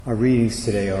Our readings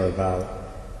today are about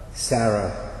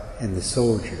Sarah and the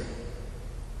soldier.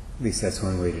 At least that's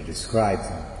one way to describe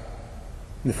them.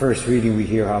 In the first reading we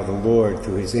hear how the Lord,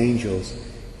 through his angels,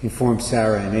 informed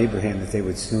Sarah and Abraham that they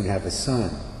would soon have a son,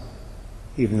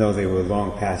 even though they were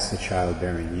long past the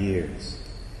childbearing years.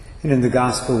 And in the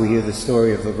Gospel we hear the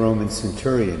story of the Roman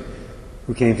centurion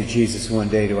who came to Jesus one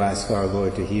day to ask our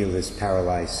Lord to heal his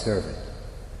paralyzed servant.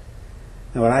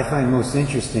 Now, what I find most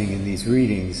interesting in these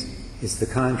readings is the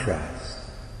contrast.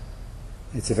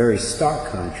 It's a very stark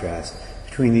contrast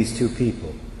between these two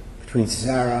people, between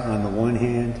Sarah on the one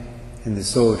hand and the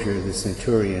soldier, the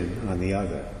centurion, on the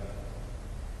other.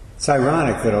 It's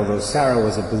ironic that although Sarah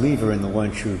was a believer in the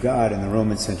one true God and the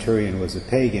Roman centurion was a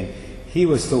pagan, he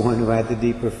was the one who had the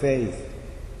deeper faith.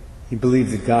 He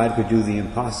believed that God could do the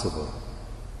impossible.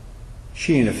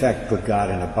 She, in effect, put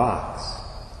God in a box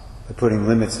by putting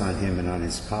limits on him and on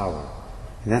his power.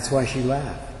 And that's why she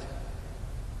laughed.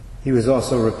 He was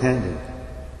also repentant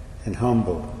and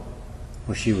humble,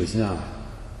 while she was not.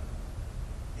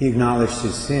 He acknowledged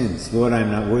his sins. Lord, I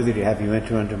am not worthy to have you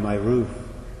enter under my roof.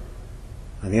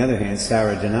 On the other hand,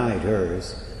 Sarah denied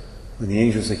hers. When the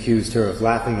angels accused her of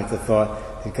laughing at the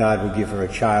thought that God would give her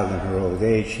a child in her old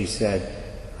age, she said,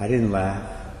 I didn't laugh.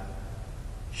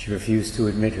 She refused to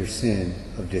admit her sin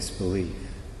of disbelief.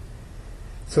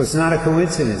 So it's not a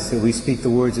coincidence that we speak the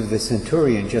words of the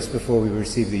centurion just before we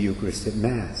receive the Eucharist at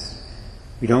Mass.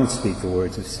 We don't speak the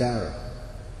words of Sarah.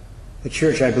 The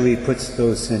Church, I believe, puts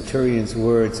those centurion's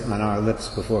words on our lips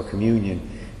before communion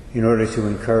in order to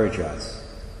encourage us.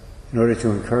 In order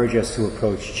to encourage us to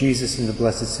approach Jesus in the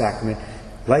Blessed Sacrament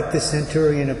like the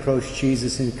centurion approached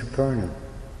Jesus in Capernaum.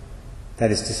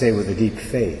 That is to say, with a deep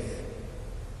faith,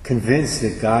 convinced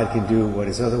that God can do what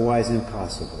is otherwise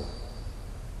impossible.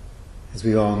 As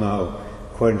we all know,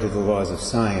 according to the laws of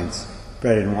science,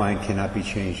 bread and wine cannot be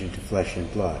changed into flesh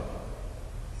and blood.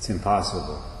 It's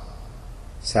impossible.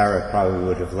 Sarah probably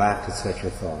would have laughed at such a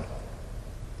thought.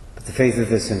 But the faith of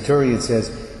the centurion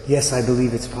says, yes, I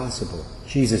believe it's possible.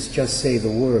 Jesus, just say the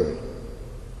word.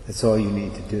 That's all you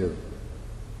need to do.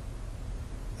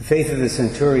 The faith of the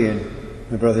centurion,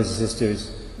 my brothers and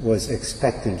sisters, was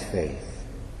expectant faith.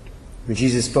 When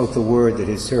Jesus spoke the word that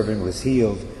his servant was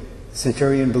healed, the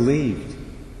centurion believed.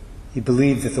 He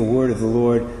believed that the word of the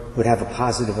Lord would have a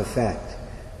positive effect.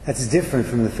 That's different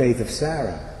from the faith of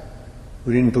Sarah,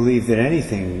 who didn't believe that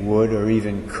anything would or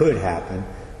even could happen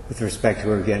with respect to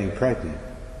her getting pregnant.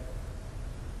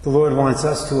 The Lord wants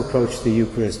us to approach the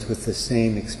Eucharist with the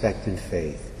same expectant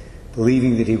faith,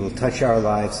 believing that he will touch our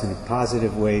lives in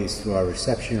positive ways through our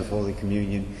reception of Holy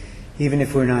Communion, even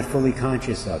if we're not fully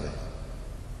conscious of it.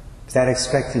 But that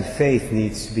expectant faith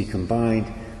needs to be combined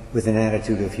with an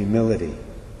attitude of humility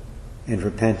and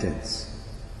repentance,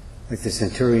 like the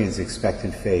centurion's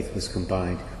expectant faith was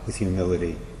combined with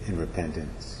humility and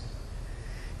repentance.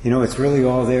 You know, it's really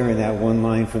all there in that one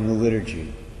line from the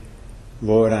liturgy.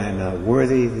 Lord, I am not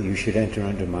worthy that you should enter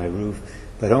under my roof,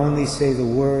 but only say the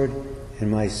word,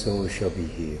 and my soul shall be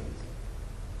healed.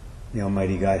 May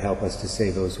Almighty God help us to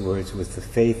say those words with the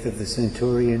faith of the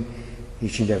centurion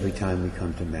each and every time we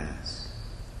come to Mass.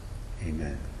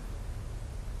 Amen.